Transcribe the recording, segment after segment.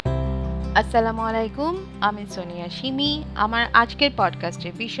আসসালামু আলাইকুম, আমি সোনিয়া শিমি। আমার আজকের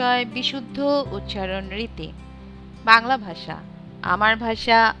পডকাস্টের বিষয় বিশুদ্ধ উচ্চারণ রীতি। বাংলা ভাষা, আমার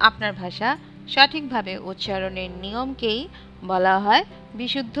ভাষা, আপনার ভাষা, সঠিকভাবে উচ্চারণের নিয়মকেই বলা হয়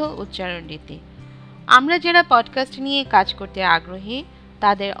বিশুদ্ধ উচ্চারণ রীতি। আমরা যারা পডকাস্ট নিয়ে কাজ করতে আগ্রহী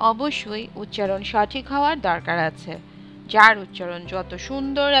তাদের অবশ্যই উচ্চারণ সঠিক হওয়ার দরকার আছে। যার উচ্চারণ যত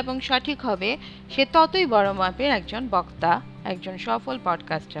সুন্দর এবং সঠিক হবে সে ততই বড় মাপের একজন বক্তা, একজন সফল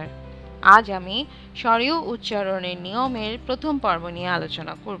পডকাস্টার। আজ আমি স্বরীয় উচ্চারণের নিয়মের প্রথম পর্ব নিয়ে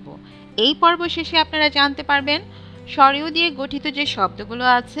আলোচনা করব। এই পর্ব শেষে আপনারা জানতে পারবেন স্বরীয় দিয়ে গঠিত যে শব্দগুলো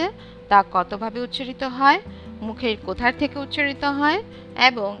আছে তা কতভাবে উচ্চারিত হয়, মুখের কোথার থেকে উচ্চারিত হয়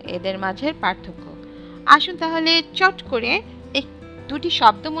এবং এদের মাঝের পার্থক্য। আসুন তাহলে চট করে এই দুটি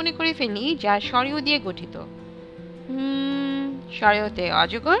শব্দ মনে করে ফেলি যা স্বরীয় দিয়ে গঠিত। স্বরীয়তে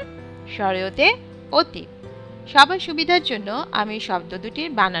অজগর, স্বরীয়তে অতীত। সবার সুবিধার জন্য আমি শব্দ দুটির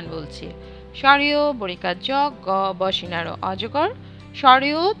বানান বলছি। স্বরীয় বরিকার জ, গ বসিনার অজগর,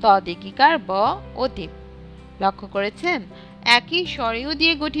 স্বরীয় ত দিগিকার ব অতীত। লক্ষ্য করেছেন, একই স্বরীয়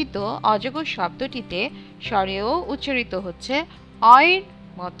দিয়ে গঠিত অজগর শব্দটিতে স্বরীয় উচ্চারিত হচ্ছে অয়ের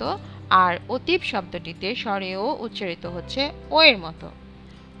মতো, আর অতীব শব্দটিতে স্বরীয় উচ্চারিত হচ্ছে ও এর মতো।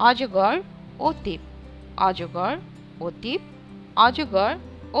 অজগর, অতীব, অজগর, অতীব, অজগর,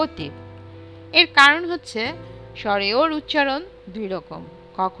 অতীব। এর কারণ হচ্ছে স্বরেওর উচ্চারণ দুই রকম,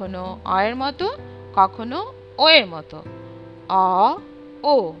 কখনো অয়ের মতো, কখনো ও এর মতো। অ,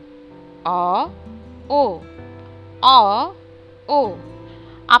 ও, অ, ও, অ, ও।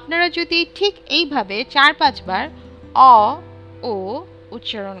 আপনারা যদি ঠিক এইভাবে 4-5 বার অ, ও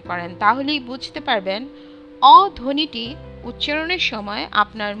উচ্চারণ করেন তাহলেই বুঝতে পারবেন অ ধ্বনিটি উচ্চারণের সময়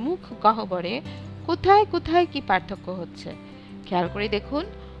আপনার মুখ গহ্বরে কোথায় কোথায় কি পার্থক্য হচ্ছে। খেয়াল করে দেখুন,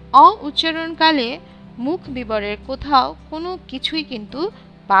 অ উচ্চারণকালে মুখ বিবরের কোথাও কোনো কিছুই কিন্তু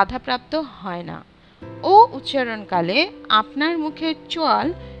বাধাপ্রাপ্ত হয় না। ও উচ্চারণকালে আপনার মুখের চোয়াল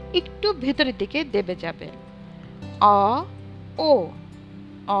একটু ভেতরের দিকে দেবে যাবে। অ, ও,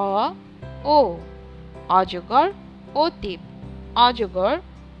 অ, ও। অজগর, অতীব, অজগর,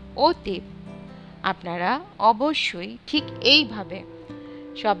 অতীব। আপনারা অবশ্যই ঠিক এইভাবে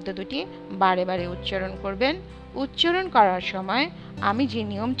শব্দ দুটি বারে বারে উচ্চারণ করবেন। উচ্চারণ করার সময় আমি যে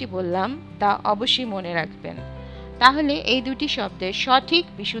নিয়মটি বললাম তা অবশ্যই মনে রাখবেন। তাহলে এই দুটি শব্দের সঠিক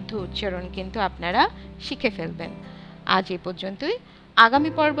বিশুদ্ধ উচ্চারণ কিন্তু আপনারা শিখে ফেলবেন। আজ এ পর্যন্তই।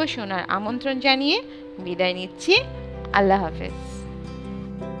 আগামী পর্ব শোনার আমন্ত্রণ জানিয়ে বিদায় নিচ্ছি। আল্লাহ হাফেজ।